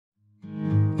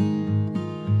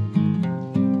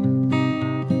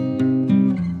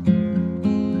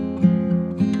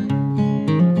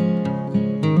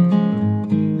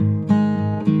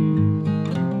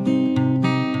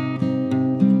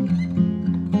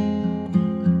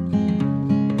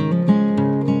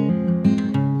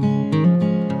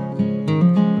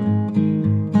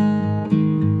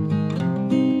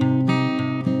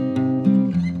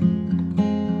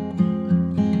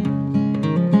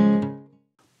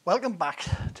Welcome back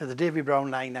to the David Brown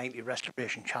 990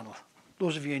 Restoration channel.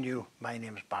 Those of you new, my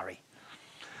name is Barry.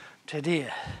 Today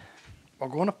we're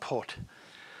going to put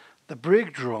the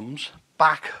brake drums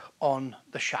back on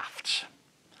the shafts.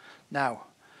 Now,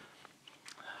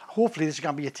 hopefully this is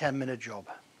going to be a 10-minute job.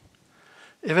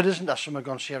 If it isn't, that's something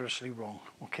gone seriously wrong,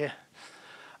 okay?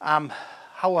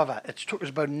 However, it's took us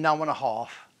about an hour and a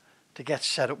half to get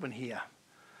set up in here.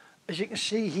 As you can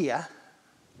see here,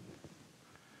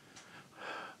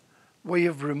 we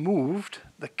have removed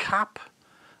the cap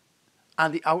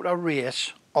and the outer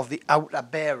race of the outer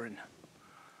bearing,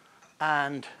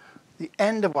 and the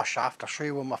end of our shaft, I'll show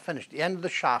you when we're finished, the end of the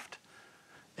shaft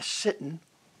is sitting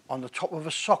on the top of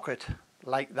a socket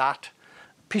like that,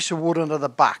 piece of wood under the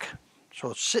back. So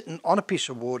it's sitting on a piece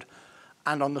of wood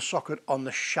and on the socket on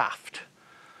the shaft.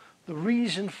 The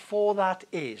reason for that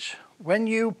is when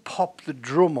you pop the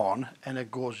drum on and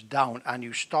it goes down and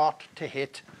you start to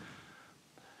hit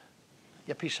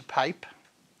your piece of pipe,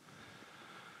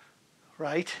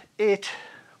 right, if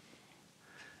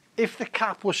the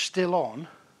cap was still on,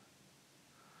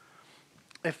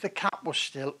 the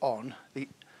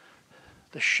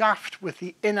shaft with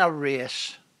the inner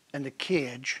race and the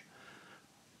cage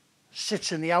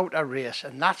sits in the outer race,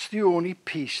 and that's the only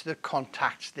piece that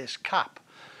contacts this cap.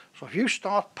 So if you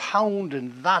start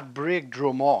pounding that brake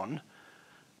drum on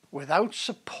without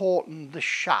supporting the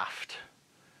shaft,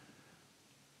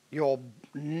 you're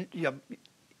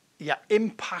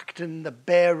impacting the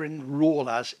bearing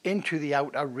rollers into the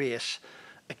outer race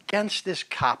against this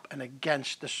cap and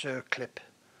against the circlip.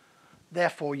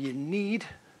 Therefore, you need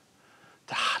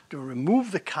to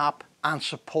remove the cap and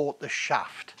support the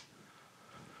shaft.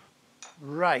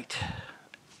 Right.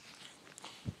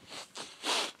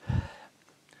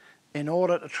 In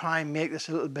order to try and make this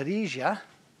a little bit easier,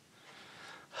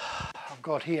 I've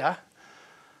got here,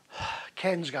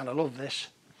 Ken's going to love this,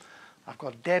 I've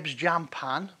got Deb's jam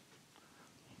pan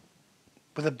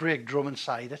with a brake drum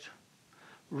inside it,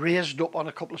 raised up on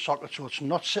a couple of sockets so it's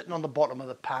not sitting on the bottom of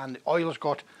the pan. The oil's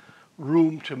got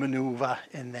room to manoeuvre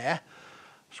in there.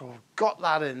 So we've got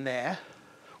that in there.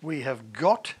 We have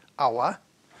got our,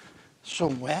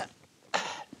 somewhere,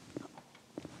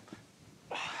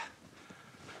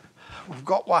 we've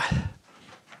got our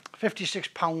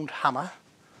 56-pound hammer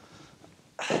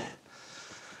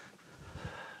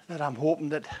that I'm hoping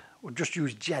that we'll just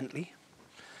use gently,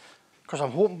 because I'm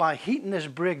hoping by heating this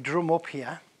brake drum up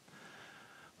here,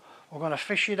 we're going to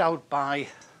fish it out by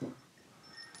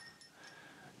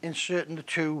inserting the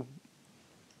two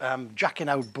jacking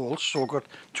out bolts. So we've got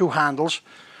two handles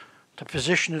to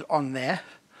position it on there.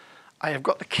 I have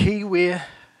got the keyway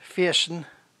facing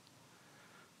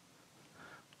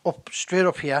up, straight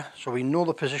up here, so we know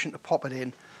the position to pop it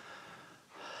in.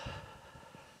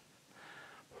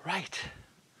 Right,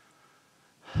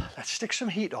 let's stick some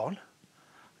heat on,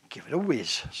 give it a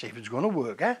whiz, see if it's going to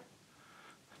work, eh?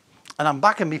 And I'm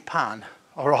back in my pan,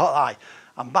 or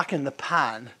I'm back in the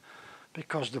pan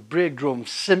because the brake drum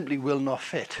simply will not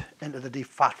fit into the deep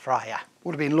fat fryer.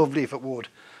 Would have been lovely if it would,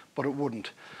 but it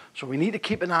wouldn't. So we need to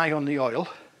keep an eye on the oil.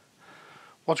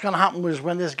 What's going to happen is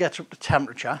when this gets up to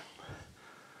temperature,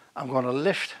 I'm going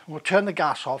to turn the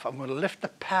gas off, I'm going to lift the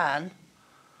pan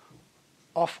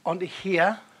off onto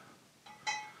here,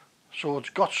 so it's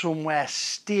got somewhere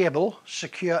stable,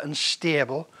 secure and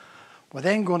stable. We're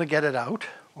then going to get it out.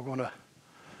 We're going to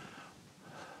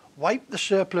wipe the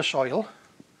surplus oil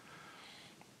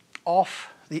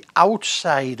off the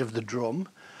outside of the drum.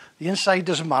 The inside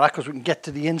doesn't matter because we can get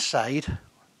to the inside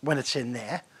when it's in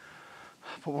there.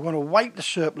 But we're going to wipe the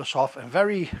surplus off and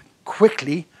very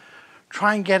quickly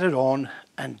try and get it on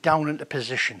and down into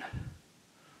position.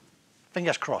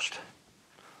 Fingers crossed.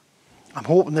 I'm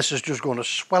hoping this is just going to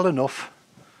swell enough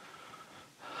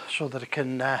so that it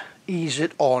can ease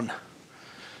it on.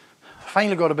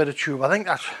 Finally got a bit of tube. I think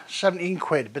that's 17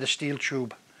 quid, bit of steel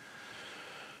tube.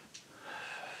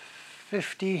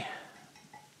 50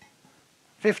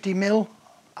 mil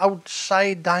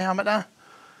outside diameter,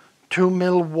 2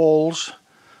 mil walls,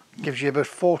 gives you about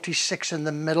 46 in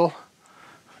the middle,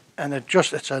 and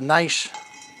it's a nice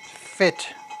fit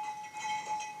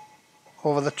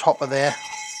over the top of there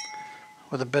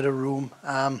with a bit of room.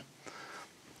 I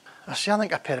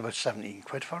think I paid about 17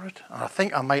 quid for it, and I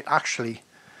think I might actually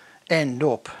end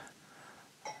up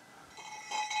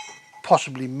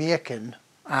possibly making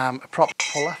a proper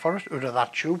puller for it out of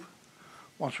that tube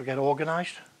once we get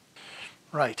organised.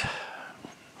 Right.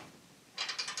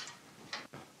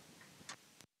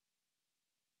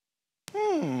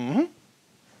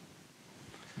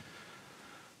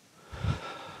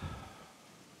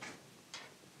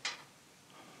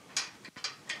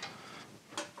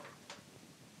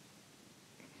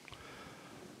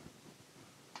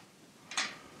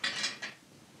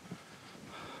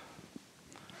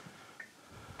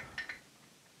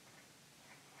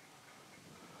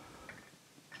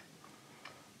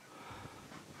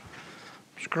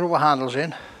 Screw the handles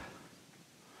in.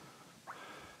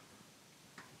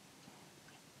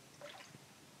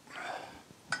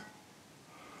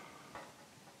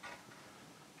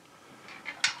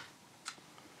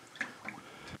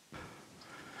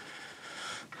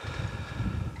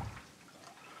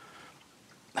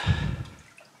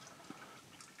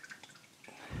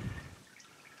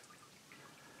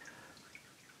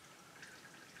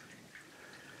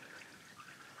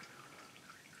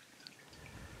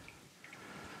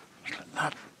 Let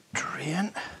that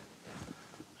drain.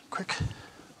 Quick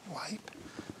wipe.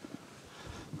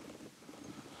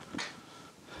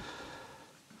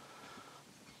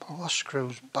 Pull the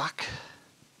screws back.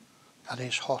 That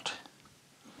is hot.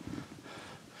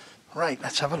 Right,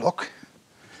 let's have a look.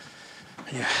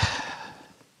 Yeah.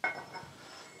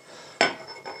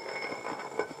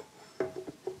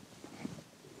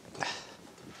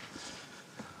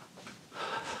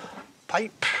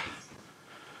 Pipe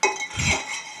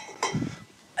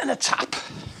and a tap.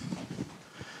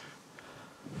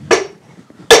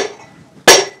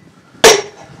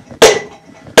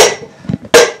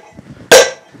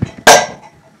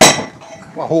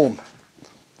 We're home.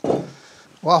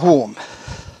 We're home.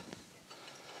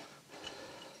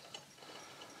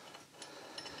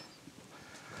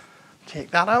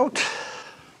 Take that out.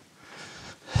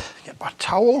 Get my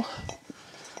towel.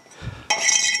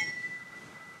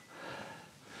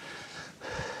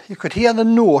 You could hear the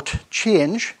note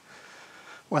change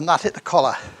when that hit the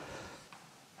collar.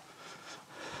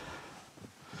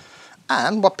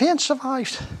 And my paint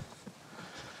survived.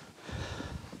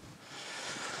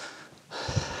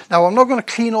 Now I'm not going to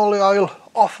clean all the oil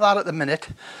off that at the minute.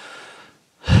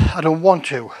 I don't want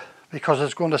to, because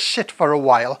it's going to sit for a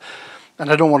while and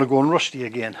I don't want to go and rusty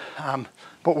again.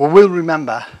 But we will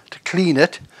remember to clean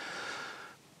it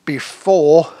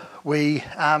before we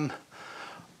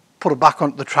put it back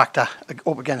onto the tractor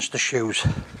up against the shoes.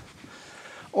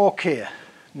 Okay,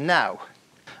 now,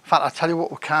 in fact I'll tell you what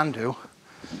we can do.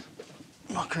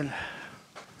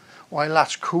 While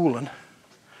that's cooling,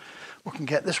 we can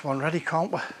get this one ready,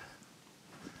 can't we?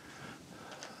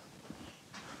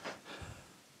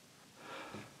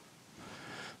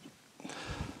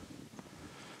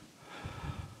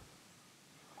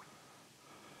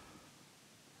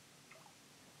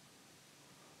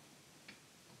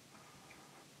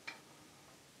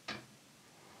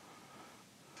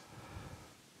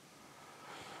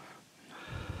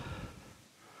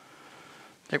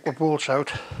 Take the bolts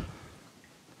out.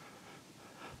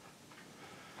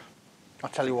 I'll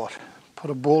tell you what, put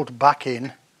a bolt back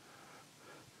in,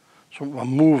 so we're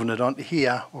moving it onto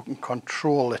here, we can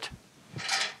control it.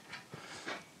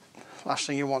 Last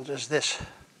thing you want is this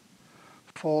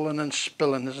falling and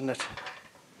spilling, isn't it?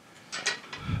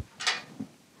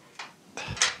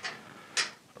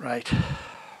 Right.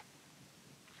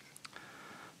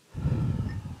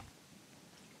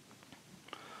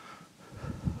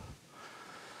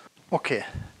 Okay,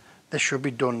 this should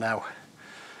be done now.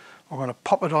 We're going to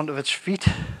pop it onto its feet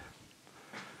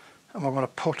and we're going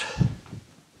to put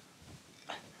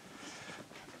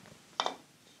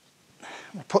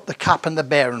the cap and the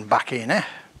bearing back in, eh?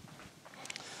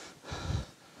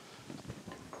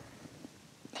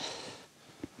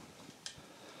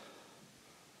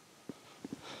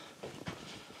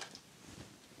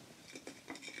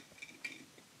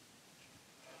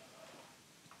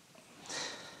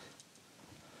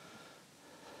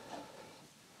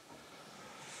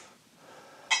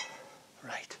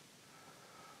 Right.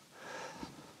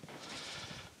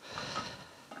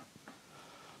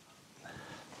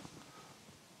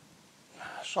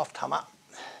 Soft hammer.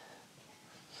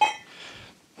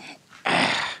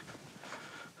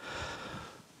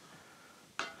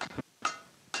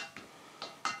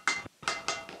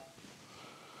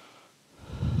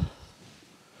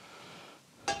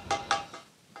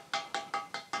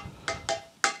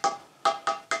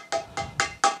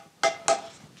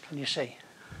 Can you see?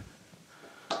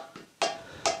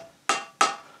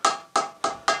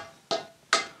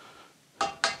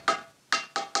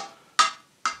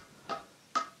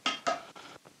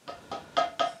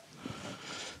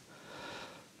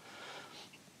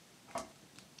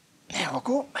 There we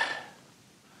go.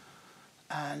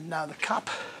 And now the cap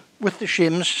with the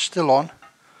shims still on.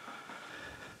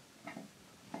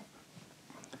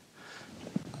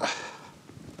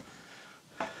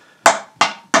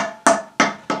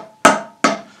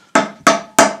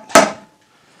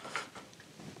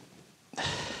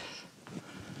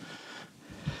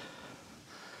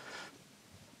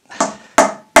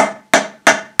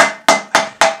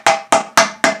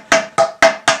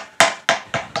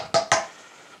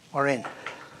 We're in.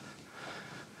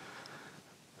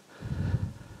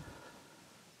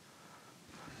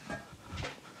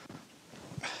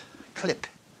 clip.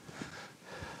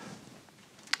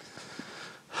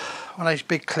 A nice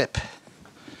big clip.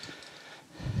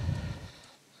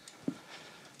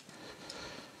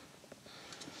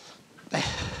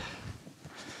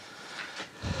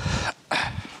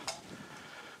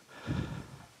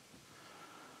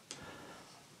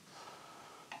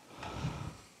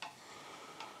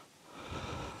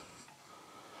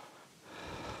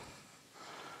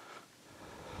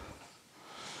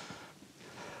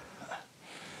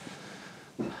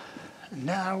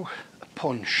 Now a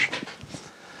punch,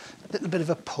 a little bit of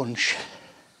a punch,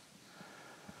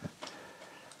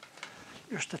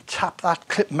 just to tap that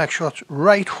clip, make sure it's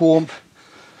right home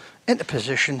into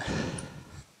position.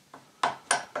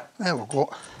 There we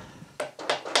go.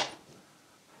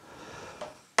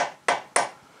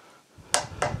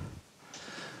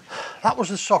 That was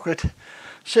the socket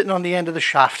sitting on the end of the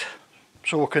shaft,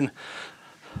 so we can,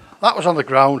 that was on the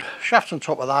ground, shaft's on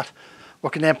top of that. We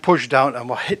can then push down and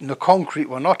we're hitting the concrete.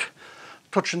 We're not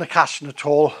touching the casting at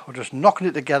all. We're just knocking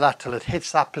it together till it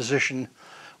hits that position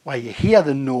where you hear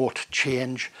the note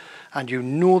change and you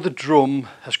know the drum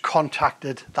has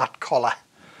contacted that collar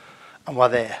and we're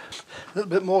there. A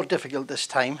little bit more difficult this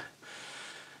time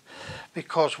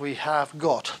because we have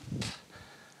got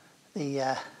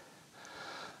the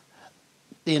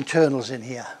internals in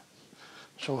here.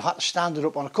 So we've had to stand it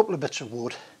up on a couple of bits of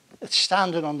wood. It's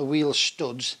standing on the wheel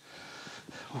studs.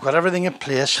 We've got everything in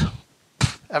place,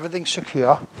 everything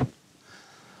secure.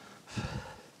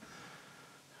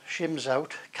 Shims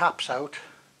out, caps out,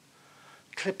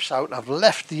 clips out. I've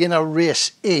left the inner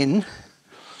race in,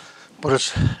 but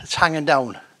it's hanging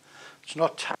down. It's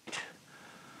not tight.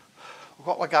 We've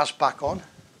got my gas back on.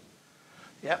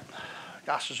 Yep,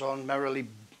 gas is on, merrily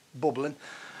bubbling.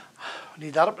 We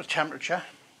need that up to temperature.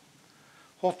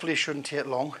 Hopefully it shouldn't take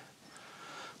long.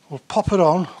 We'll pop it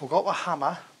on. We've got the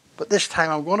hammer. But this time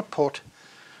I'm going to put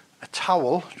a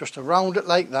towel just around it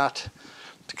like that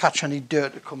to catch any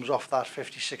dirt that comes off that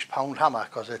 56-pound hammer,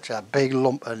 because it's a big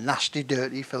lump of nasty,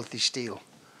 dirty, filthy steel.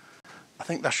 I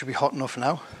think that should be hot enough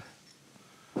now.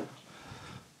 Put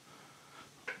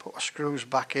the screws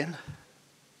back in.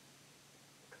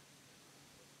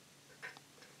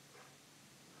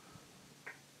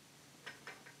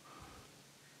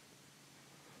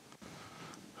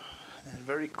 And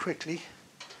very quickly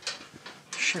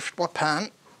shift my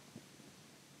pan,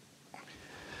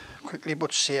 quickly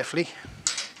but safely.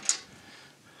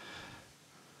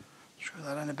 Screw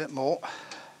that in a bit more.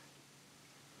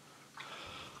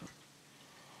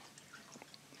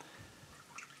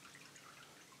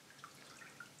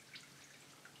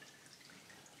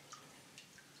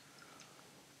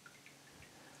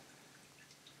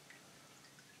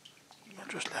 I'll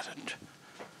just let it,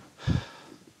 my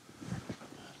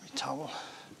towel.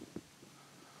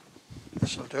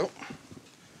 This will do.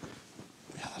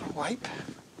 Yeah, that'll wipe.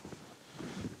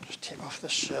 Just take off the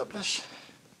surplus.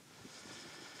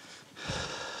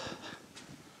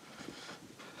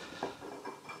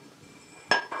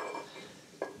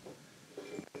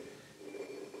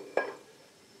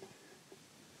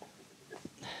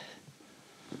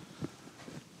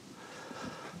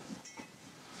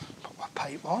 Put my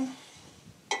pipe on.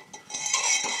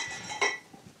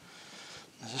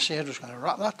 As I say, I'm just going to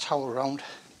wrap that towel around.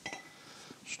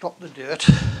 Stop the dirt.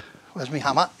 Where's my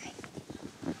hammer?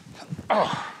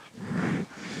 Oh,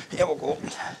 here we go.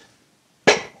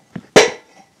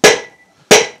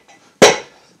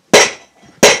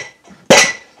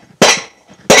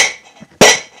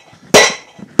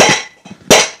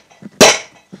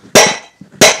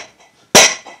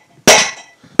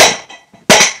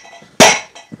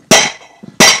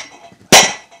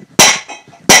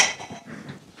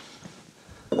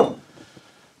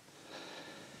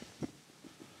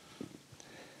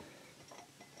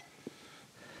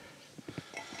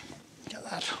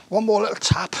 One more little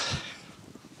tap.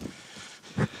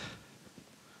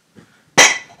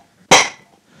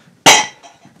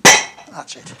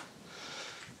 That's it.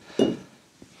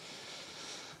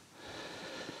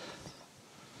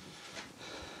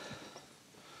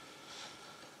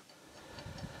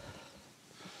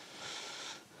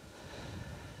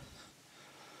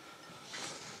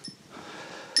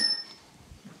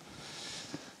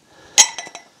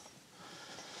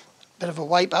 Bit of a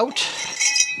wipe out.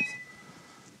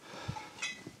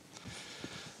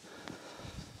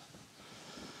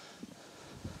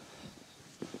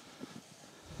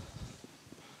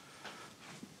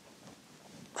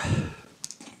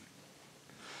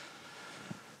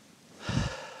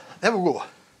 There we go.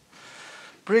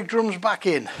 Brake drum's back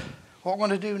in. What we're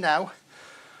going to do now,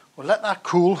 we'll let that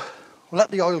cool, we'll let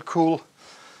the oil cool,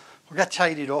 we'll get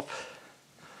tidied up.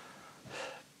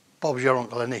 Bob's your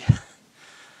uncle, isn't he?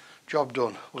 Job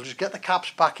done. We'll just get the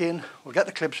caps back in, we'll get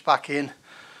the clips back in,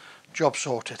 job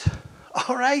sorted.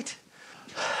 All right.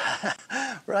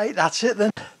 Right, that's it then.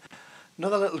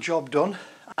 Another little job done.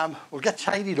 We'll get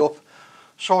tidied up,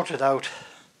 sorted out,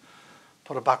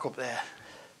 put it back up there.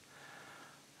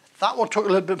 That one took a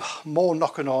little bit more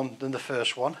knocking on than the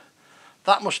first one.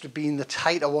 That must have been the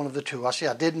tighter one of the two. I see,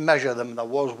 I did measure them. There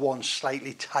was one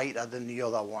slightly tighter than the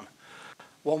other one.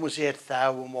 One was 8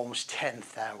 thou and one was 10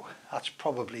 thou. That's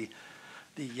probably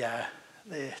the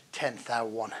 10 thou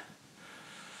one.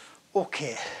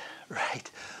 Okay, right.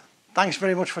 Thanks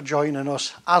very much for joining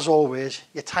us. As always,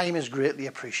 your time is greatly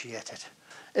appreciated.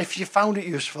 If you found it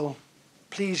useful,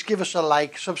 please give us a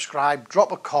like, subscribe,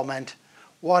 drop a comment,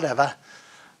 whatever.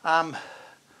 But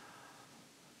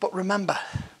remember,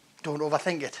 don't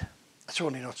overthink it. It's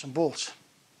only nuts and bolts.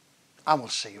 And we'll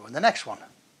see you in the next one.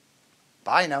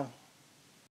 Bye now.